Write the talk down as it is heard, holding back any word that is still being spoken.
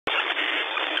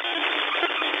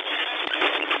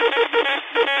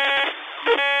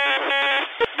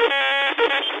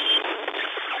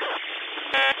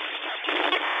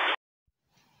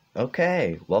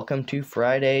Okay, welcome to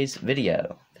Friday's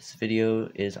video. This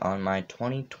video is on my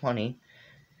 2020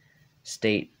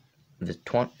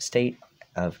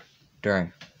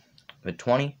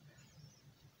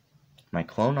 my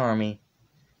clone army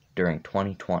during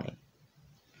 2020.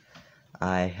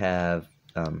 I have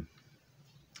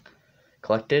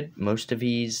collected most of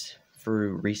these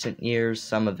through recent years.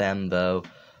 Some of them, though,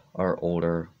 are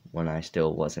older when I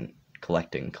still wasn't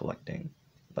collecting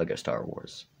LEGO Star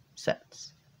Wars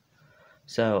sets.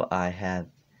 So I have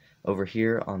over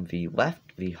here on the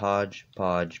left the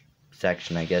hodgepodge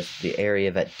section, I guess the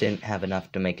area that didn't have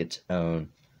enough to make its own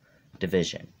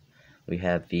division. We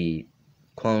have the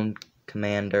clone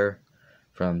commander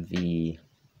from the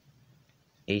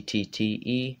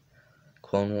ATTE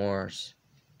Clone Wars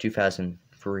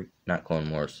 2003, not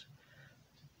Clone Wars,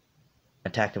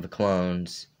 Attack of the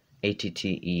Clones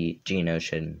ATTE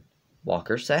Geonosian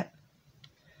Walker set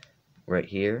right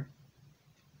here.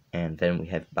 And then we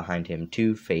have behind him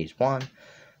two Phase 1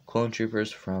 clone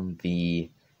troopers from the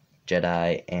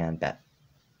Jedi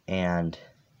and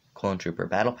Clone Trooper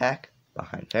Battle Pack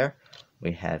behind there.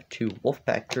 We have two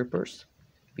Wolfpack troopers.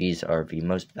 These are the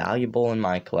most valuable in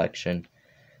my collection.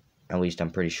 At least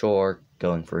I'm pretty sure,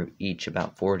 going for each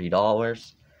about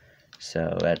 $40.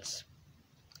 So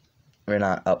we're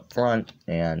not up front,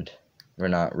 and we're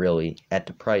not really at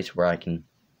the price where I can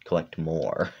collect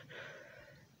more.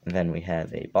 And then we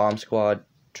have a Bomb Squad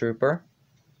trooper,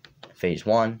 Phase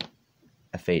 1,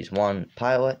 a Phase 1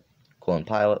 pilot, clone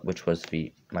pilot, which was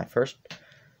my first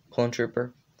clone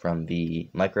trooper from the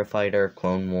Microfighter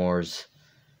Clone Wars,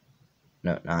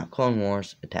 no, not Clone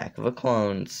Wars, Attack of the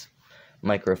Clones,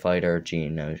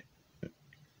 Microfighter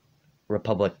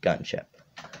Republic gunship.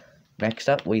 Next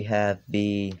up, we have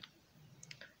the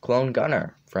Clone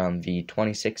Gunner from the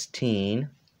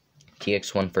 2016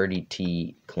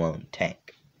 TX-130T clone tank.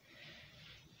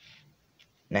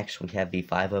 Next, we have the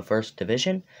 501st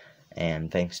Division,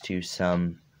 and thanks to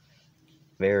some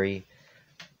very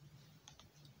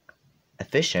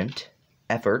efficient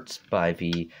efforts by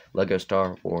the LEGO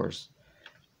Star Wars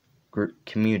group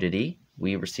community,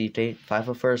 we received a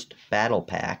 501st Battle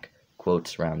Pack,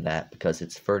 quotes around that because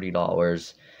it's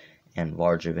 $30 and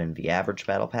larger than the average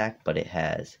Battle Pack, but it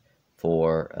has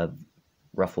 4 of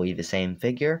roughly the same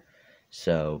figure,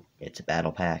 so it's a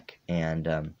Battle Pack,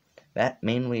 and that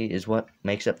mainly is what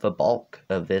makes up the bulk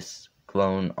of this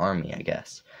clone army, I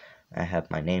guess. I have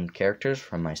my named characters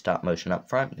from my stop motion up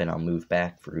front, then I'll move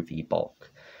back through the bulk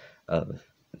of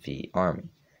the army.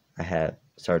 I have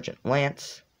Sergeant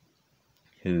Lance,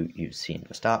 who you've seen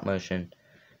with stop motion,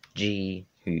 G,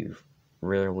 who you've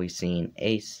rarely seen,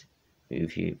 Ace, who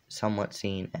you've somewhat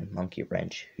seen, and Monkey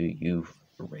Wrench, who you've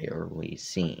rarely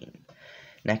seen.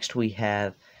 Next we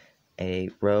have a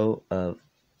row of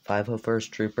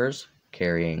 501st troopers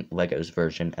carrying LEGO's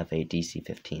version of a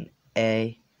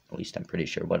DC-15A, at least I'm pretty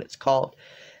sure what it's called,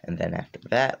 and then after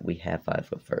that we have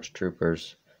 501st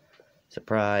troopers,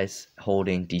 surprise,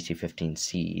 holding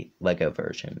DC-15C LEGO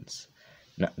versions.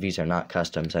 No, these are not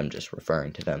customs, I'm just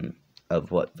referring to them of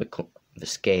what the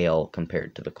scale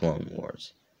compared to the Clone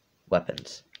Wars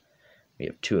weapons. We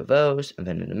have 2 of those, and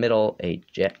then in the middle, a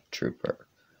jet trooper.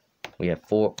 We have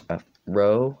a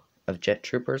row of jet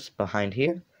troopers behind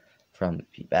here from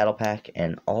the Battle Pack,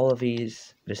 and all of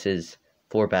these, this is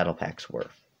 4 Battle Packs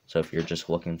worth. So if you're just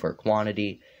looking for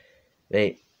quantity,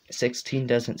 16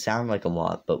 doesn't sound like a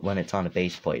lot, but when it's on a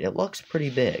base plate, it looks pretty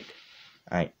big.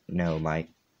 I know my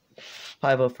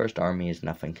 501st army is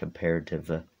nothing compared to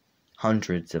the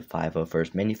hundreds of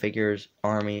 501st minifigures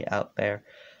army out there,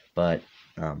 but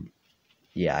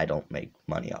yeah, I don't make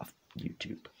money off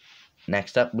YouTube.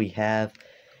 Next up, we have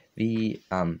the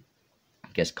I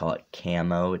guess call it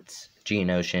camo. It's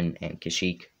Geonosian and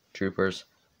Kashyyyk troopers.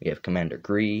 We have Commander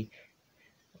Gree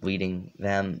leading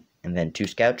them, and then 2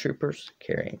 scout troopers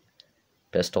carrying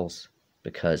pistols,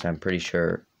 because I'm pretty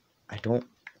sure I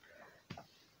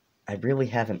really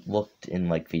haven't looked in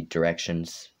like the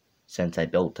directions since I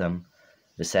built the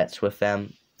sets with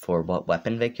them for what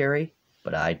weapon they carry,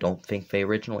 but I don't think they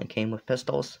originally came with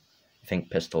pistols. I think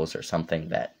pistols are something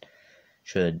that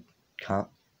should come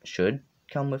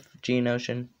with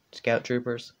Geonosian scout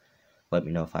troopers. Let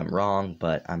me know if I'm wrong,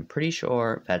 but I'm pretty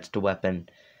sure that's the weapon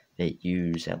they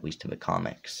use, at least in the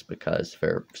comics, because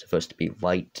they're supposed to be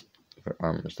light, their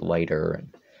armor's lighter,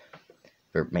 and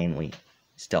they're mainly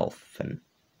stealth and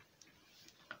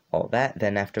all that.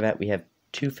 Then after that, we have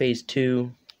 2 Phase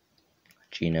 2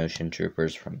 Geonosian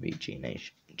troopers from the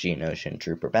Geonosian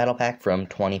Trooper Battle Pack from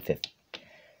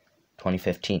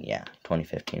 2015, yeah,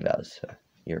 2015, that was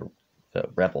the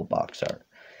Rebel box art.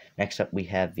 Next up, we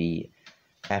have the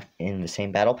in the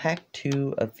same battle pack,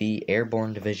 2 of the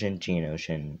Airborne Division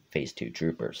Geonosian Phase 2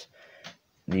 troopers.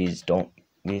 This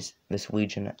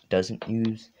Legion doesn't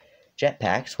use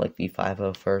jetpacks like the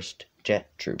 501st Jet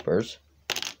Troopers,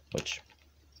 which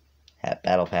have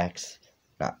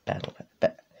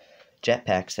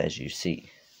jetpacks as you see.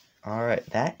 Alright,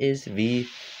 that is the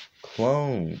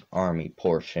clone army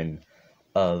portion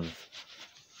of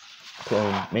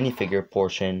clone minifigure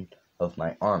portion of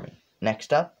my army.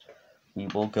 Next up, we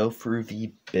will go through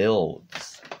the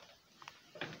builds.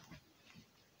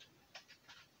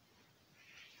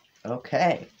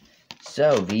 Okay,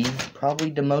 so probably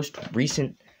the most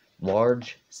recent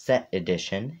large set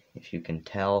edition, if you can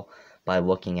tell by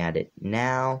looking at it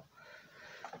now.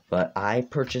 But I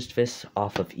purchased this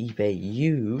off of eBay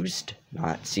used,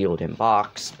 not sealed in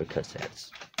box, because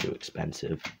that's too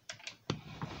expensive.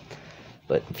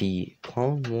 But the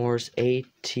Clone Wars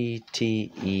ATTE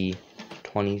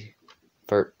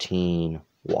 2013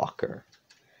 Walker.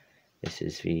 This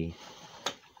is the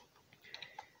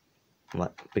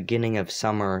beginning of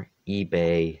summer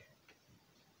eBay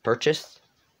purchase.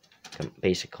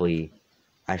 Basically,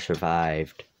 I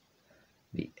survived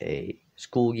a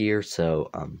school year, so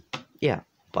yeah,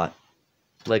 bought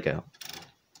Lego.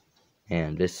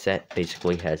 And this set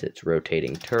basically has its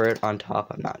rotating turret on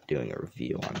top. I'm not doing a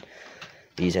review on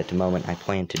these at the moment. I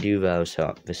plan to do though,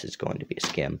 so this is going to be a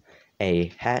skim.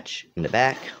 A hatch in the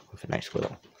back with a nice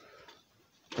little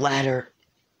ladder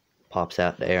pops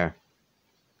out there.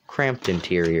 Cramped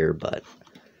interior, but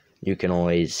you can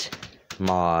always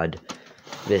mod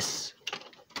this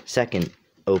second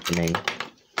opening.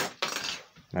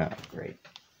 Oh, great.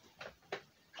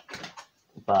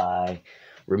 By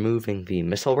removing the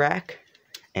missile rack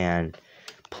and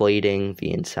plating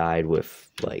the inside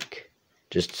with, like,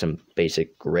 just some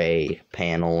basic gray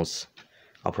panels.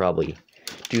 I'll probably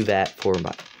do that for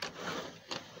my...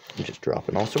 I'm just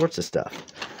dropping all sorts of stuff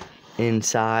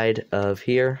inside of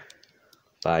here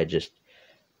by just...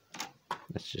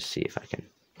 Let's just see if I can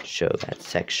show that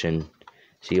section.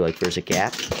 See, like, there's a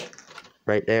gap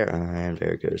right there, and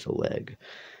there goes a leg.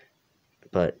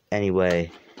 But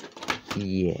anyway,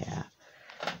 yeah.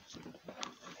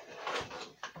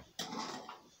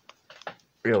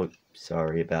 Really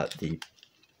sorry about the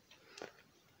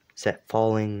set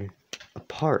falling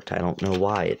apart. I don't know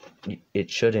why.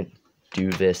 It shouldn't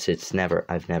do this.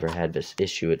 I've never had this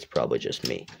issue. It's probably just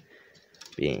me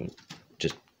being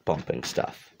just bumping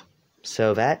stuff.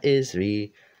 So that is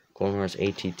the Clone Wars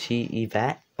ATTE.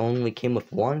 That only came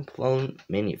with one clone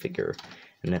minifigure,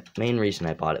 and the main reason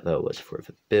I bought it though was for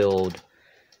the build.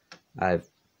 I've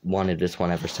wanted this one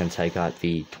ever since I got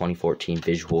the 2014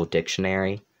 Visual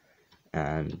Dictionary,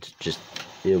 and just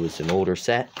it was an older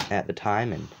set at the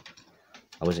time, and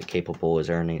I wasn't capable of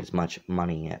earning as much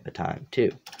money at the time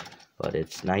too. But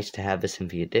it's nice to have this in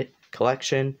the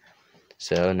collection.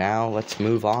 So now let's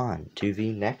move on to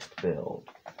the next build.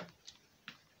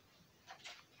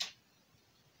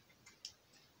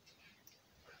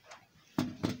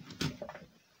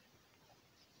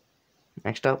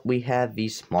 Next up, we have the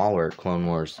smaller Clone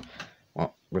Wars,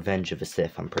 well, Revenge of the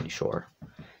Sith, I'm pretty sure,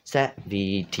 set,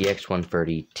 the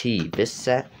TX-130T. This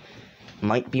set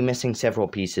might be missing several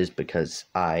pieces because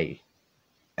I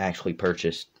actually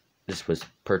this was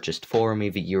purchased for me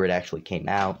the year it actually came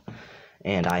out,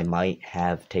 and I might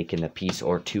have taken a piece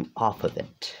or two off of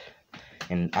it.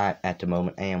 And at the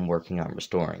moment, I am working on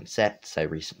restoring sets. I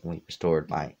recently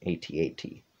restored my AT-AT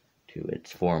to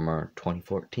its former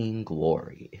 2014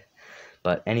 glory.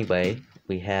 But anyway,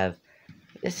 we have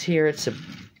this here. It's a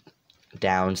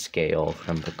downscale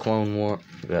from the Clone War,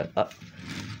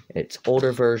 its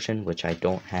older version, which I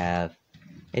don't have.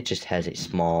 It just has a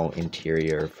small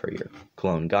interior for your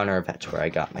clone gunner. That's where I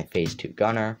got my Phase 2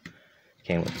 gunner.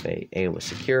 Came with a Aayla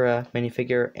Secura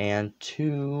minifigure and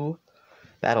 2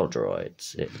 battle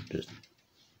droids.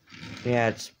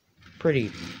 It's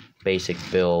pretty basic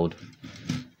build.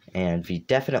 And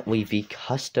definitely the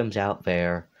customs out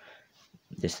there,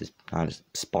 this is not a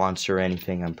sponsor or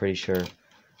anything, I'm pretty sure,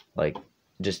 like,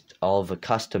 just all the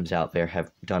customs out there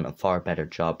have done a far better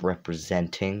job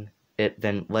representing it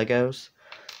than Legos.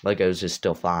 Legos is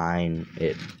still fine,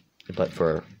 but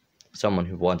for someone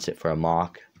who wants it for a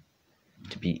mock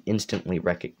to be instantly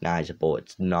recognizable,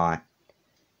 it's not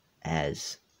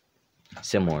as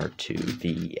similar to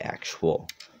the actual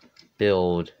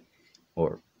build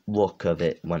or look of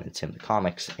it when it's in the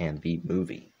comics and the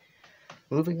movie.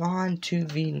 Moving on to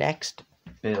the next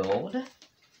build.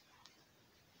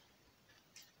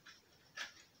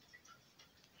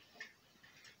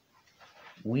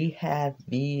 We have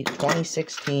the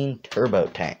 2016 Turbo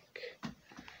Tank.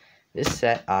 This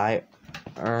set I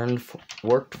earned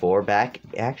worked for back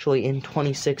actually in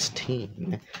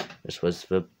 2016. This was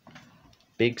the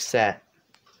big set.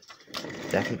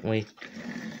 Definitely,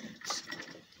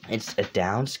 it's a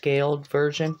downscaled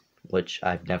version, which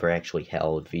I've never actually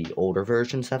held the older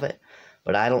versions of it,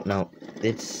 but I don't know,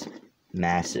 it's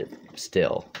massive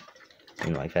still.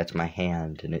 You know, like that's my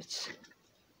hand, and it's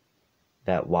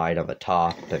that wide on the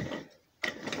top, and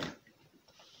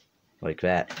like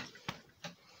that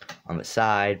on the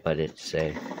side, but it's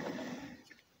a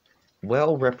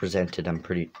well represented,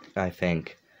 I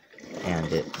think,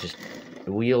 and it just,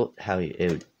 the wheel, how it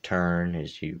would turn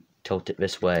is you tilt it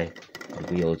this way,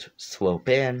 the wheels slope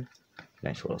in,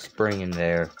 nice little spring in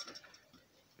there,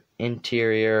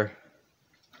 interior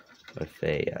with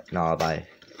a knob. I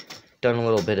done a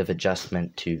little bit of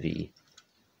adjustment to the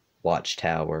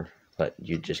watchtower, but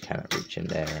you just kind of reach in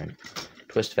there and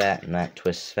twist that, and that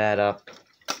twists that up.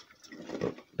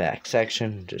 Back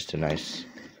section, just a nice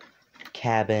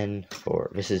cabin for,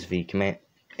 this is the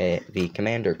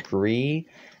Commander Gree,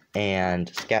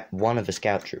 and one of the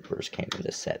Scout Troopers came in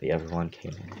this set. The other one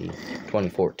came in the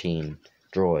 2014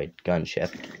 droid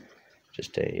gunship.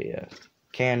 Just a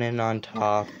cannon on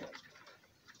top,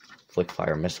 flick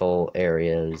fire missile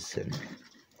areas, and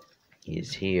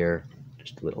he's here.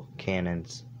 Just little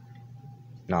cannons,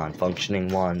 non-functioning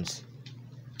ones.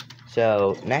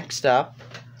 So next up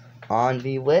on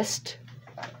the list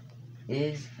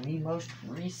is the most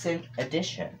recent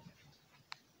addition.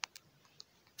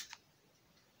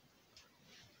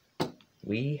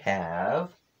 We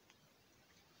have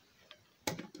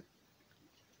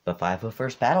the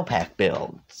 501st Battle Pack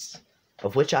builds,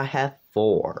 of which I have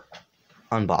 4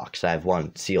 unboxed. I have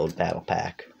 1 sealed Battle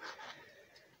Pack.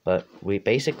 But we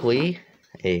basically,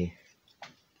 pretty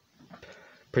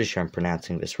sure I'm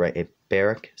pronouncing this right, a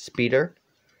Barrack speeder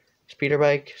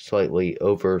bike, slightly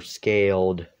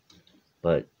overscaled,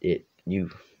 but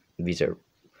these are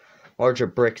larger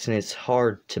bricks, and it's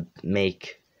hard to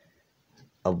make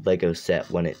a Lego set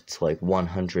when it's like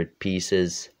 100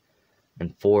 pieces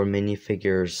and 4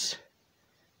 minifigures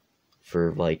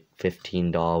for like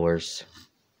 $15.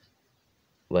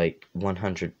 Like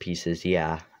 100 pieces,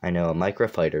 yeah, I know a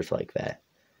microfighter's like that,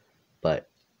 but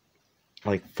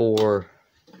like for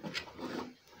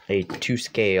a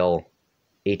 2-scale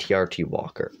ATRT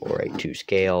walker or a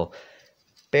 2-scale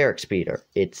Barrack speeder,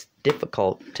 it's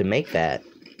difficult to make that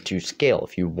to scale.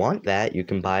 If you want that, you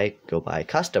can go buy a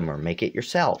custom or make it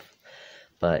yourself.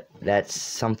 But that's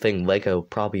something Lego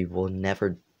probably will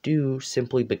never do,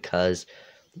 simply because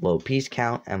low piece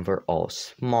count, and they're all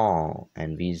small.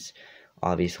 And these,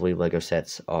 obviously, Lego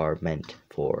sets are meant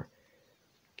for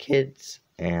kids,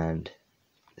 and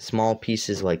small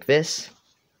pieces like this,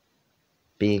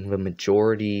 being the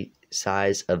majority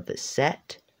size of the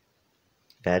set,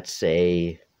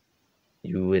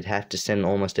 you would have to send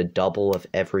almost a double of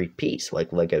every piece,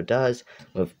 like Lego does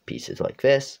with pieces like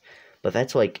this. But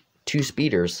that's like 2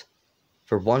 speeders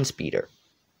for 1 speeder.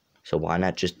 So why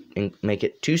not just make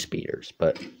it 2 speeders?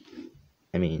 But,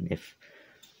 I mean, if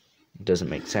it doesn't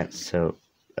make sense. So,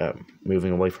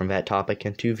 moving away from that topic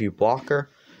into the walker,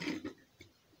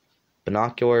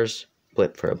 binoculars,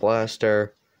 clip for a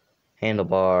blaster,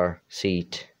 handlebar,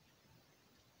 seat,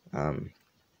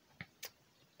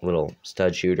 little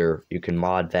stud shooter. You can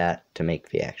mod that to make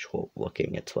the actual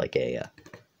looking. It's like a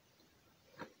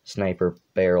sniper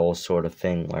barrel sort of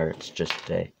thing, where it's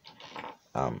just a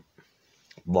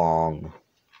long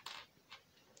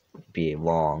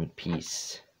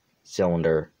piece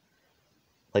cylinder,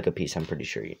 like a piece. I'm pretty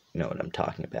sure you know what I'm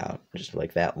talking about. Just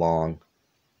like that long,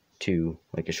 2,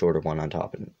 like a shorter one on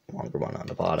top and longer one on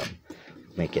the bottom.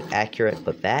 Make it accurate,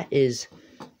 but that is,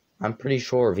 I'm pretty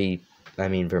sure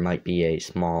there might be a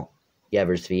small,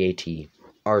 there's the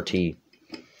AT-RT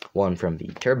one from the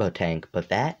turbo tank, but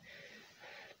that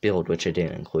build, which I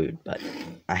didn't include, but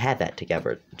I had that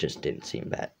together, it just didn't seem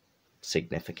that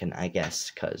significant, I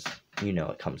guess, because,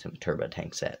 it comes in a turbo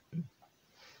tank set.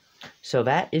 So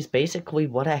that is basically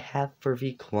what I have for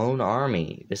the Clone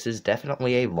Army. This is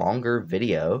definitely a longer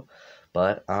video,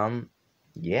 but,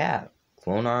 yeah,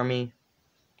 Clone Army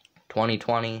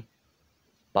 2020.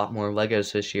 Bought more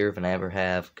Legos this year than I ever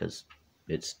have, because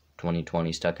it's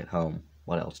 2020, stuck at home.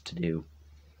 What else to do?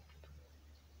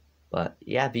 But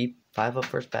yeah, the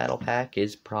 501st Battle Pack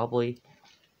is probably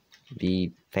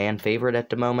the fan favorite at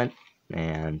the moment,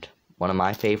 and one of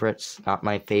my favorites. Not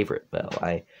my favorite, though.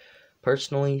 I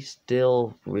personally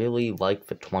still really like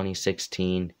the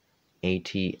 2016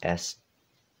 ATST,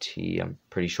 I'm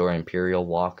pretty sure Imperial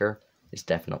Walker is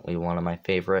definitely one of my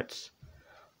favorites,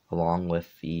 along with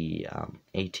the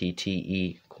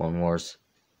ATTE Clone Wars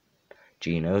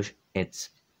Geonosis. It's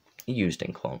used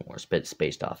in Clone Wars, but it's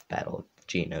based off Battle of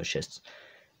Geonosis.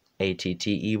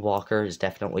 ATTE Walker is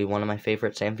definitely one of my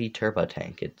favorites, and V Turbo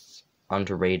Tank. It's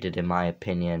underrated in my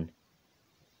opinion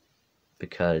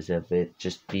because of it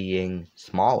just being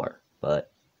smaller,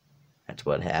 but that's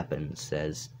what happens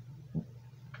as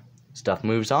stuff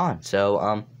moves on.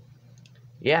 So,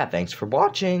 yeah, thanks for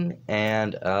watching,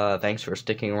 and thanks for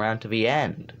sticking around to the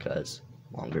end, because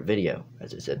longer video,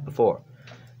 as I said before.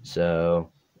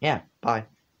 So, yeah, bye.